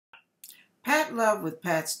Pat Love with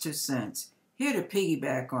Pat's 2 cents. Here to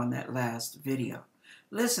piggyback on that last video.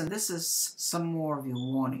 Listen, this is some more of your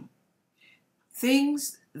warning.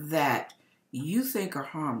 Things that you think are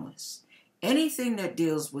harmless, anything that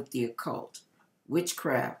deals with the occult,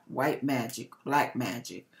 witchcraft, white magic, black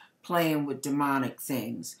magic, playing with demonic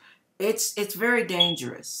things, it's very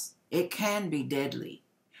dangerous. It can be deadly.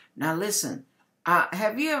 Now listen,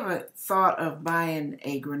 have you ever thought of buying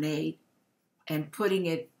a grenade and putting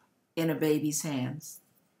it in a baby's hands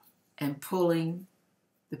and pulling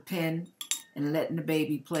the pin and letting the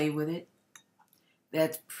baby play with it?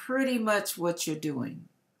 That's pretty much what you're doing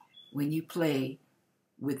when you play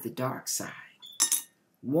with the dark side.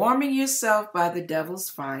 Warming yourself by the devil's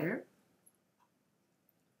fire,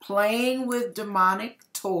 playing with demonic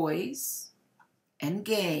toys and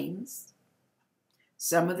games.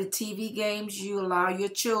 Some of the TV games you allow your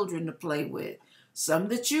children to play with, some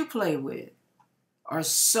that you play with, are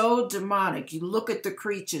so demonic. You look at the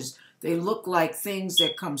creatures, they look like things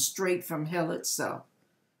that come straight from hell itself.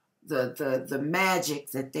 The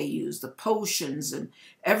magic that they use, the potions and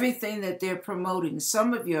everything that they're promoting.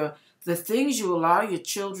 Some of the things you allow your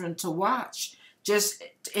children to watch just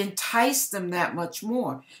entice them that much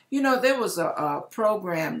more. You know, there was a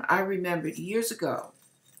program I remembered years ago.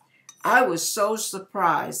 I was so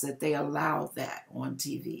surprised that they allowed that on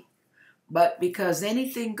TV. But because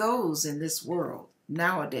anything goes in this world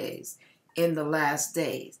nowadays, in the last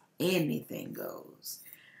days, anything goes.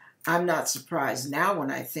 I'm not surprised now when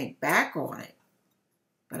I think back on it.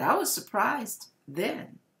 But I was surprised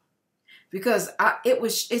then. Because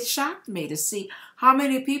it shocked me to see how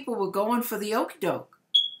many people were going for the okie doke.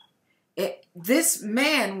 This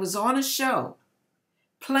man was on a show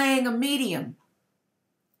playing a medium.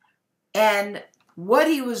 And what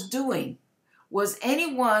he was doing was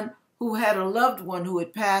anyone who had a loved one who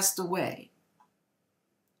had passed away,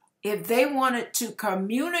 if they wanted to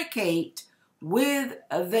communicate with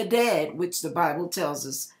the dead, which the Bible tells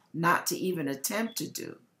us not to even attempt to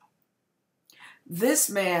do, this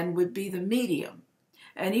man would be the medium.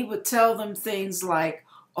 And he would tell them things like,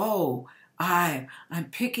 oh, I'm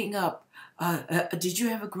picking up, did you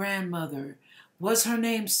have a grandmother? Was her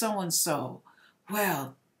name so-and-so?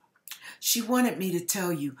 Well, she wanted me to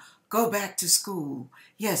tell you, go back to school.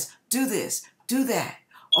 Yes, do this, do that.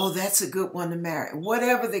 Oh, that's a good one to marry.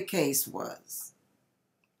 Whatever the case was.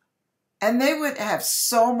 And they would have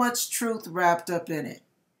so much truth wrapped up in it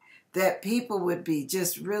that people would be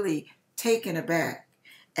just really taken aback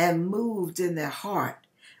and moved in their heart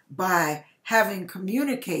by having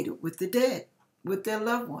communicated with the dead, with their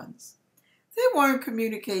loved ones. They weren't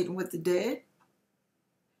communicating with the dead.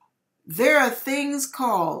 There are things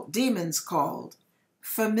called, demons called,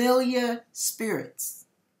 familiar spirits.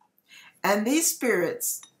 And these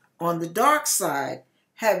spirits on the dark side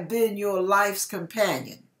have been your life's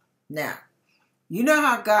companion. Now, you know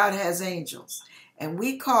how God has angels, and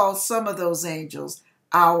we call some of those angels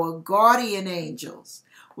our guardian angels.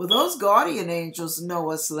 Well, those guardian angels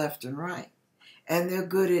know us left and right, and they're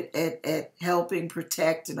good at helping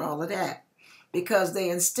protect and all of that because they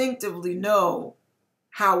instinctively know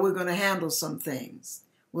how we're going to handle some things.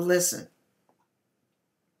 Well, listen.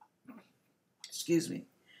 Excuse me.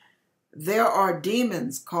 There are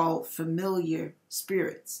demons called familiar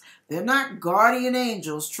spirits. They're not guardian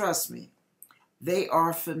angels, trust me. They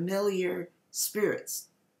are familiar spirits.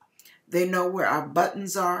 They know where our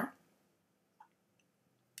buttons are.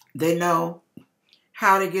 They know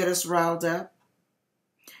how to get us riled up.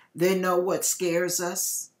 They know what scares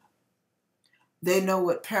us. They know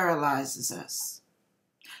what paralyzes us.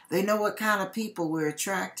 They know what kind of people we're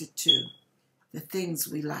attracted to, the things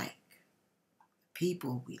we like, the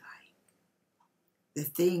people we like, the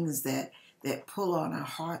things that pull on our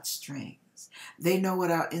heartstrings. They know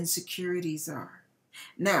what our insecurities are.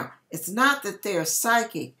 Now, it's not that they're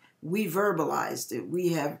psychic. We verbalized it. We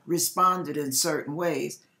have responded in certain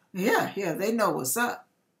ways. Yeah, they know what's up.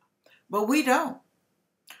 But we don't.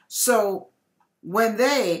 So when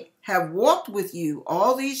they have walked with you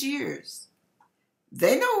all these years,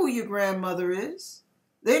 they know who your grandmother is.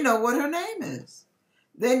 They know what her name is.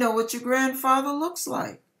 They know what your grandfather looks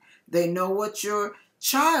like. They know what your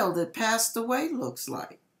child that passed away looks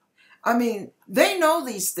like. I mean, they know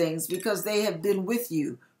these things because they have been with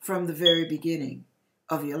you from the very beginning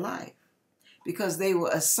of your life, because they were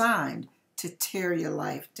assigned to tear your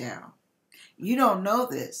life down. You don't know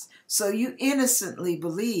this, so you innocently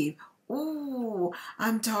believe, oh,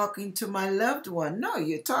 I'm talking to my loved one. No,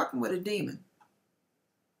 you're talking with a demon.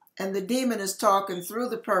 And the demon is talking through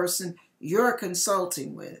the person you're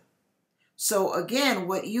consulting with. So again,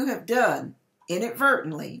 what you have done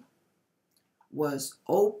inadvertently was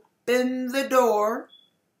open opened the door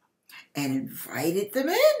and invited them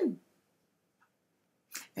in.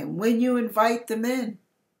 And when you invite them in,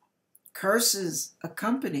 curses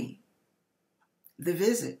accompany the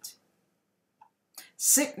visit.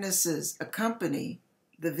 Sicknesses accompany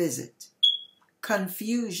the visit.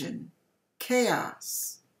 Confusion,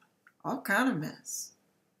 chaos, all kind of mess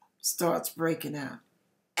starts breaking out.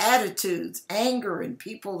 Attitudes, anger in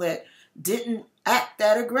people that didn't act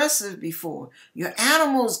that aggressive before. Your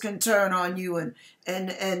animals can turn on you and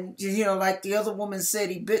you know, like the other woman said,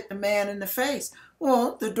 he bit the man in the face.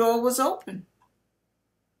 Well, the door was open.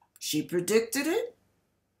 She predicted it,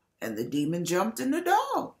 and the demon jumped in the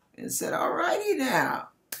door and said, all righty now.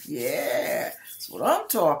 Yeah, that's what I'm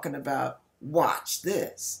talking about. Watch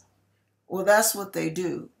this. Well, that's what they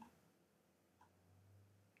do.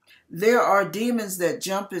 There are demons that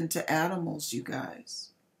jump into animals, you guys.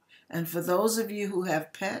 And for those of you who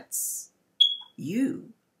have pets,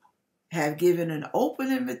 you have given an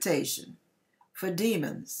open invitation for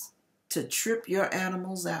demons to trip your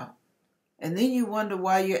animals out. And then you wonder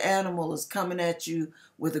why your animal is coming at you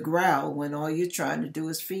with a growl when all you're trying to do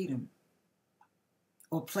is feed him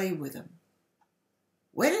or play with him.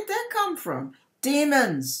 Where did that come from?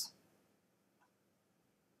 Demons.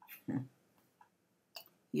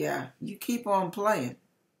 Yeah, you keep on playing.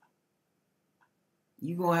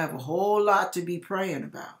 You're going to have a whole lot to be praying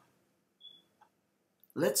about.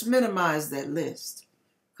 Let's minimize that list,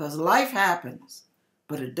 because life happens,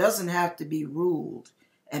 but it doesn't have to be ruled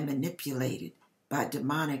and manipulated by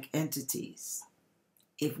demonic entities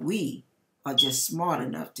if we are just smart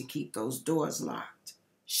enough to keep those doors locked,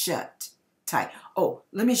 shut, tight. Oh,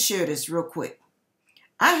 let me share this real quick.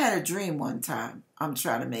 I had a dream one time. I'm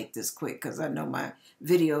trying to make this quick because I know my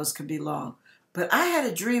videos can be long. But I had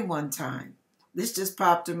a dream one time. This just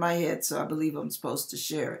popped in my head, so I believe I'm supposed to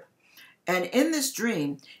share it. And in this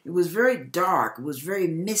dream, it was very dark. It was very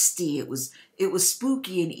misty. It was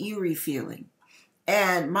spooky and eerie feeling.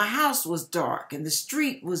 And my house was dark, and the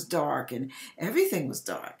street was dark, and everything was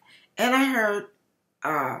dark. And I heard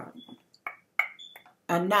a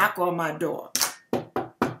knock on my door.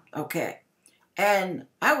 Okay. And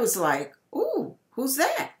I was like, ooh, who's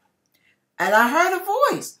that? And I heard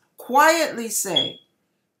a voice quietly say,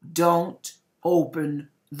 don't open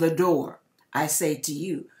the door. I say to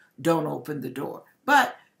you, don't open the door.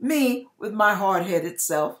 But me, with my hard-headed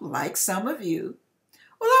self, like some of you,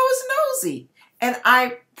 well, I was nosy. And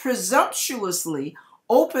I presumptuously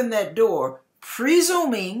opened that door,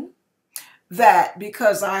 presuming that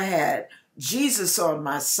because I had Jesus on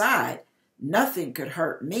my side, nothing could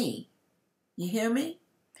hurt me. You hear me?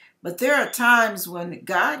 But there are times when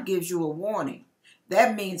God gives you a warning.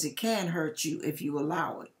 That means it can hurt you if you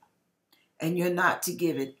allow it. And you're not to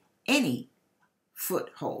give it any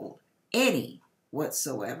foothold, any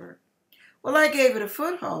whatsoever. Well, I gave it a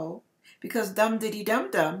foothold because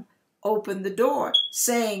dum-diddy-dum-dum opened the door,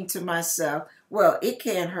 saying to myself, well, it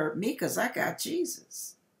can't hurt me because I got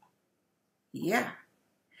Jesus. Yeah.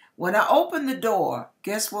 When I opened the door,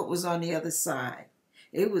 guess what was on the other side?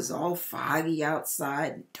 It was all foggy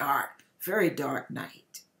outside and dark, very dark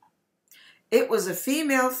night. It was a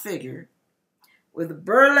female figure with a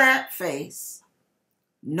burlap face,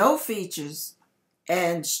 no features,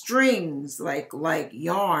 and strings like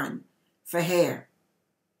yarn for hair.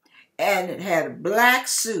 And it had a black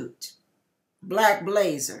suit, black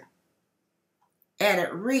blazer, and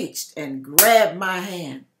it reached and grabbed my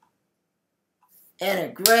hand. And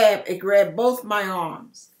it grabbed both my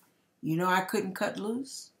arms. You know, I couldn't cut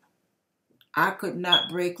loose. I could not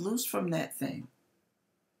break loose from that thing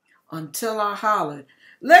until I hollered,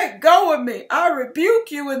 let go of me. I rebuke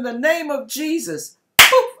you in the name of Jesus.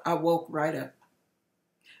 Poof, I woke right up.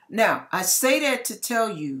 Now, I say that to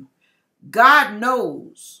tell you, God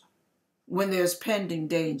knows when there's pending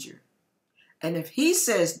danger. And if he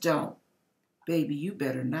says don't, baby, you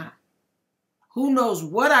better not. Who knows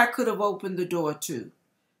what I could have opened the door to?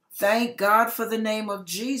 Thank God for the name of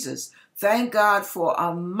Jesus. Thank God for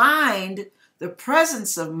a mind, the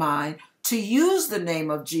presence of mind, to use the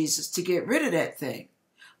name of Jesus to get rid of that thing.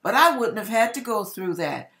 But I wouldn't have had to go through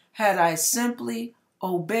that had I simply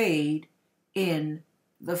obeyed in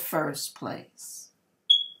the first place.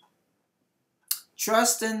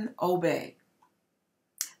 Trust and obey.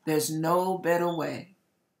 There's no better way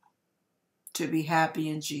to be happy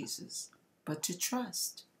in Jesus but to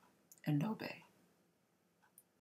trust and obey.